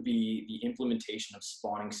could be the implementation of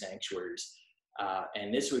spawning sanctuaries.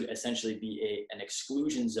 And this would essentially be an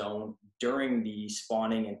exclusion zone during the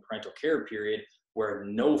spawning and parental care period where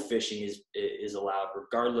no fishing is allowed,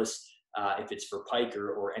 regardless if it's for pike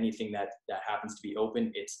or anything that happens to be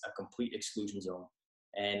open. It's a complete exclusion zone.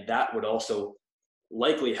 And that would also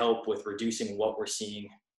likely help with reducing what we're seeing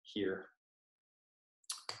here.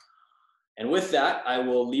 And with that, I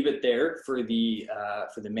will leave it there for the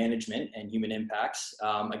management and human impacts.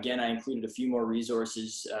 Again, I included a few more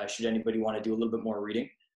resources should anybody want to do a little bit more reading.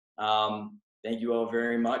 Thank you all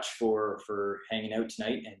very much for hanging out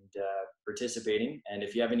tonight and participating. And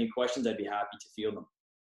if you have any questions, I'd be happy to field them.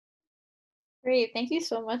 Great. Thank you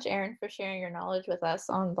so much, Aaron, for sharing your knowledge with us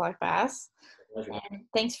on black bass. And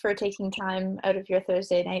thanks for taking time out of your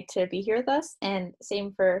Thursday night to be here with us. And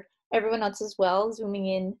same for everyone else as well, zooming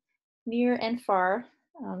in near and far.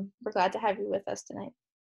 We're glad to have you with us tonight.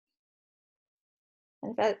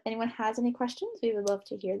 And if anyone has any questions, we would love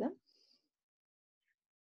to hear them.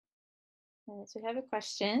 So we have a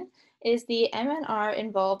question. Is the MNR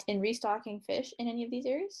involved in restocking fish in any of these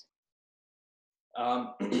areas?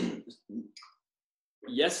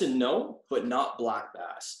 Yes and no, but not black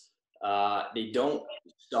bass. They don't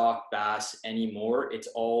stock bass anymore. It's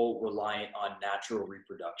all reliant on natural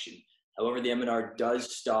reproduction. However, the MNR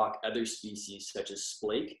does stock other species such as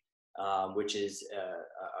splake, which is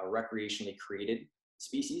a recreationally created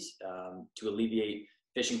species to alleviate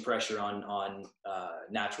fishing pressure on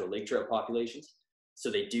natural lake trout populations. So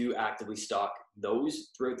they do actively stock those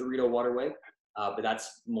throughout the Rideau waterway, but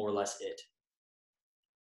that's more or less it.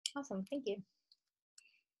 Awesome, thank you.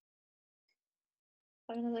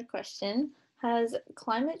 I have another question. Has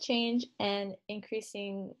climate change and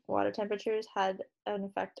increasing water temperatures had an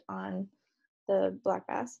effect on the black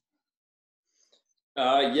bass?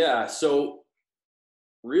 Yeah, so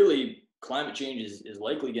really climate change is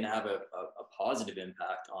likely going to have a positive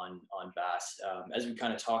impact on bass. As we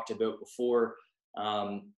kind of talked about before,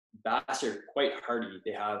 bass are quite hardy.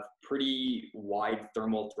 They have pretty wide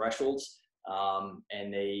thermal thresholds,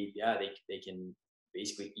 and they can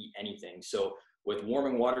basically eat anything. So with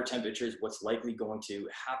warming water temperatures, what's likely going to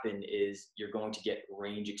happen is you're going to get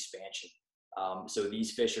range expansion. So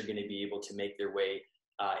these fish are going to be able to make their way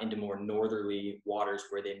into more northerly waters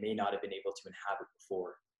where they may not have been able to inhabit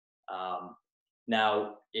before.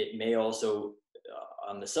 Now, it may also,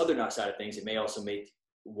 on the southern side of things, it may also make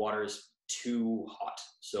waters too hot.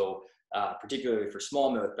 So particularly for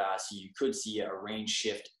smallmouth bass, you could see a range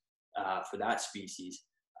shift for that species.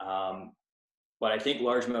 But I think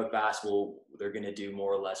largemouth bass they're going to do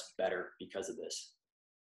more or less better because of this.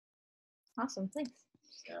 Awesome, thanks.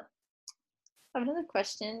 Yeah. I have another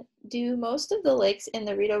question. Do most of the lakes in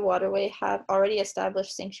the Rideau Waterway have already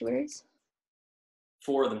established sanctuaries?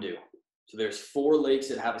 4 of them do. So there's 4 lakes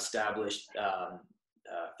that have established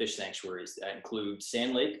fish sanctuaries that include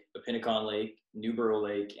Sand Lake, Pinnacon Lake, Newborough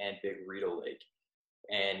Lake, and Big Rideau Lake.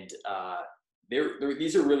 And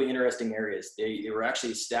these are really interesting areas. They were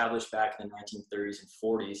actually established back in the 1930s and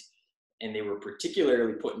 40s, and they were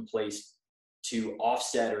particularly put in place to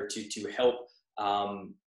offset or to help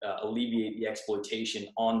alleviate the exploitation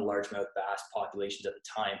on the largemouth bass populations at the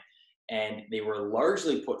time. And they were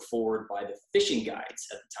largely put forward by the fishing guides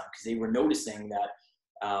at the time because they were noticing that,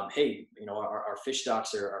 hey, our fish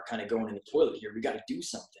stocks are kind of going in the toilet here. We got to do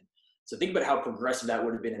something. So think about how progressive that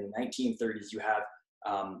would have been in the 1930s. You have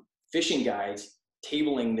fishing guides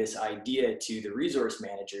tabling this idea to the resource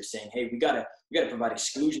managers saying, hey, we got to provide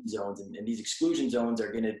exclusion zones. And these exclusion zones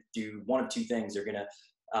are going to do one of 2 things. They're going to,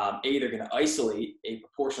 they're going to isolate a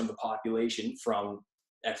proportion of the population from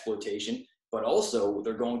exploitation, but also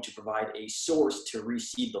they're going to provide a source to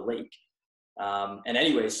reseed the lake. And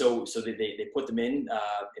anyway, so they put them in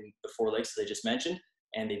the 4 lakes that I just mentioned,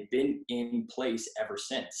 and they've been in place ever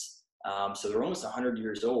since. So they're almost 100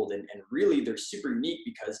 years old, and really they're super unique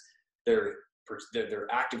because they're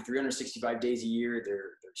active 365 days a year.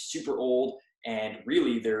 They're super old, and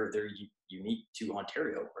really they're unique to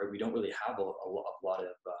Ontario, right? We don't really have a lot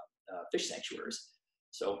of fish sanctuaries.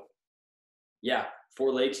 So yeah,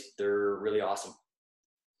 4 lakes, they're really awesome.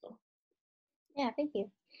 So. Yeah, thank you.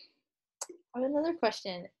 I have another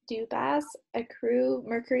question. Do bass accrue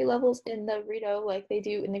mercury levels in the Rideau like they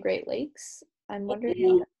do in the Great Lakes? I'm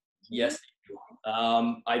wondering. Yes,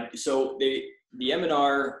 they do. So the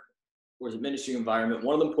M&R, or the Ministry of Environment,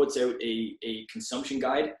 one of them puts out a consumption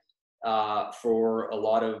guide for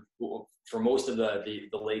most of the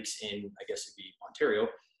lakes in, I guess it'd be Ontario.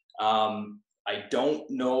 I don't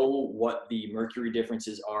know what the mercury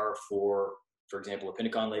differences are for example, a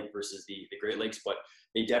Pinnacon Lake versus the Great Lakes, but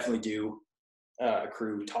they definitely do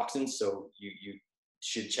accrue toxins. So you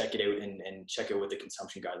should check it out and check out what the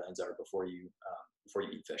consumption guidelines are before you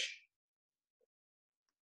eat fish.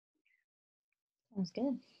 Sounds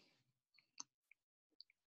good.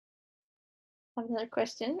 I have another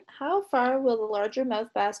question. How far will the larger mouth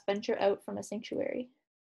bass venture out from a sanctuary?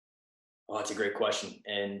 Oh, that's a great question.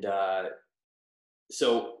 And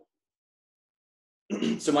so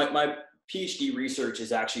my PhD research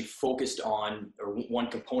is actually focused on, or one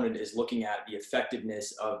component is looking at the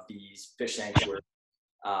effectiveness of these fish sanctuaries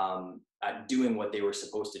at doing what they were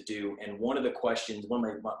supposed to do. And one of the questions, one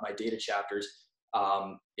of my data chapters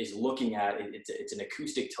is looking at, it's an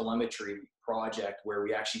acoustic telemetry project where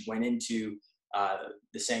we actually went into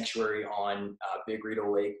the sanctuary on Big Rideau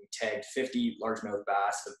Lake. We tagged 50 largemouth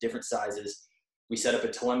bass of different sizes. We set up a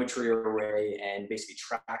telemetry array and basically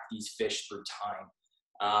tracked these fish through time.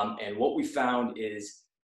 And what we found is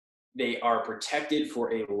they are protected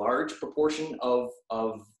for a large proportion of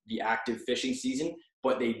the active fishing season,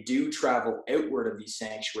 but they do travel outward of these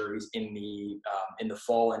sanctuaries in the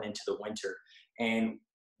fall and into the winter. And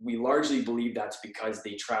we largely believe that's because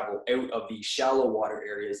they travel out of the shallow water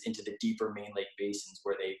areas into the deeper main lake basins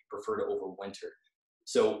where they prefer to overwinter.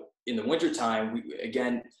 So in the wintertime, we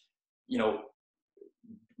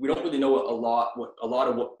don't really know a lot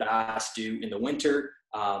of what bass do in the winter,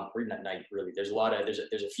 or even at night, really. There's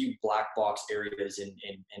a few black box areas in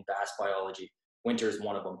bass biology. Winter is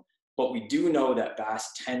one of them. But we do know that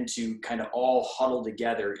bass tend to kind of all huddle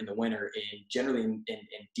together in the winter, generally in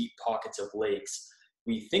deep pockets of lakes.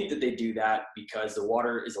 We think that they do that because the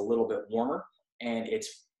water is a little bit warmer and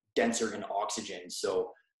it's denser in oxygen.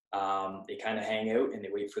 So they kind of hang out and they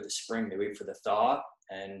wait for the spring, they wait for the thaw,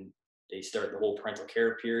 and they start the whole parental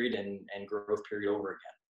care period and growth period over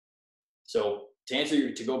again. So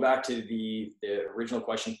to go back to the original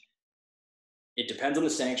question, it depends on the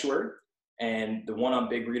sanctuary. And the one on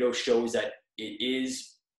Big Rideau shows that it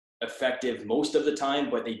is effective most of the time,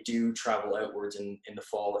 but they do travel outwards in the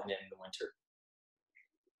fall and in the winter.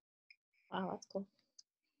 Wow, that's cool.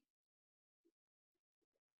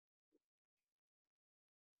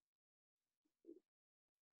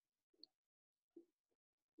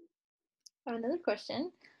 I have another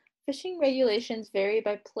question. Fishing regulations vary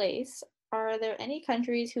by place. Are there any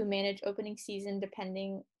countries who manage opening season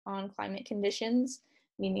depending on climate conditions,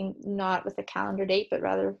 meaning not with a calendar date, but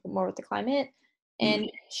rather more with the climate?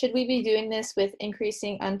 And should we be doing this with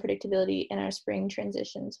increasing unpredictability in our spring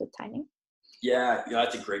transitions with timing? Yeah,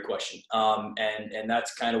 that's a great question. And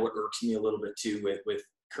that's kind of what irks me a little bit too with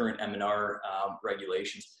current M&R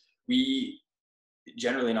regulations. We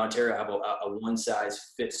generally in Ontario have a one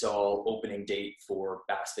size fits all opening date for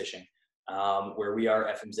bass fishing. Where we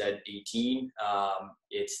are FMZ 18,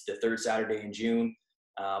 it's the third Saturday in June.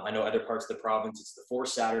 I know other parts of the province, it's the fourth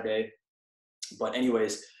Saturday. But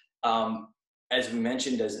anyways, as we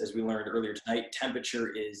mentioned, as we learned earlier tonight,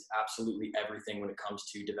 temperature is absolutely everything when it comes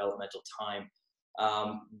to developmental time.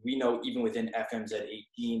 We know even within FMZ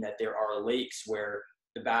 18 that there are lakes where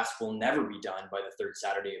the bass will never be done by the third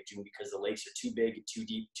Saturday of June because the lakes are too big, too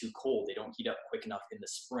deep, too cold. They don't heat up quick enough in the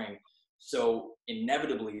spring. So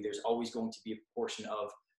inevitably, there's always going to be a portion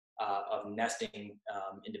of nesting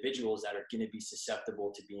individuals that are going to be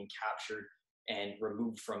susceptible to being captured and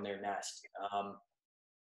removed from their nest.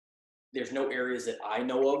 There's no areas that I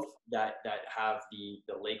know of that have the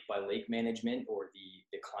lake by lake management or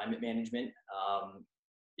the climate management.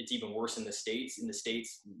 It's even worse in the states. In the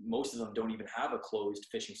states, most of them don't even have a closed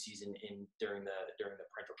fishing season during the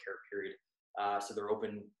parental care period. So they're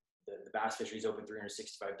open. The bass fishery is open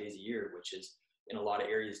 365 days a year, which is in a lot of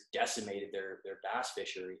areas decimated their bass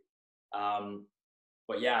fishery.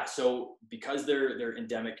 But yeah, so because they're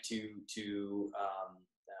endemic to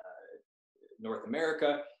North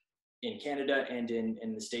America, in Canada and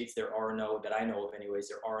in the States, there are no, that I know of anyways,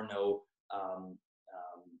 there are no,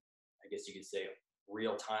 I guess you could say,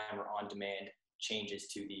 real time or on demand changes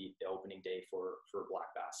to the opening day for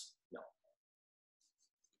black bass. No.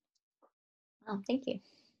 Oh, thank you.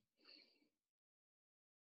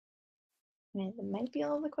 And that might be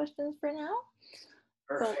all the questions for now.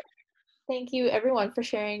 Perfect. But thank you everyone for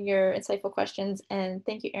sharing your insightful questions, and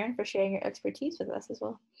thank you, Aaron, for sharing your expertise with us as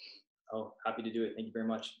well. Oh, happy to do it. Thank you very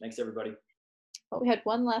much. Thanks, everybody. Well, we had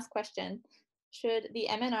one last question. Should the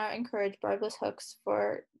MNR encourage barbless hooks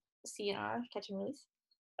for CNR, catch and release?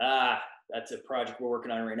 That's a project we're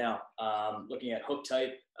working on right now. Looking at hook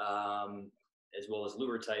type as well as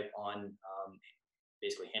lure type on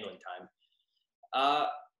basically handling time.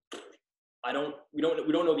 We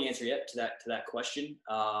don't know the answer yet to that question.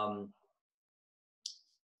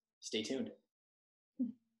 Stay tuned.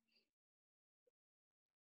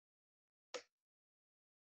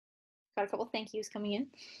 Got a couple thank yous coming in.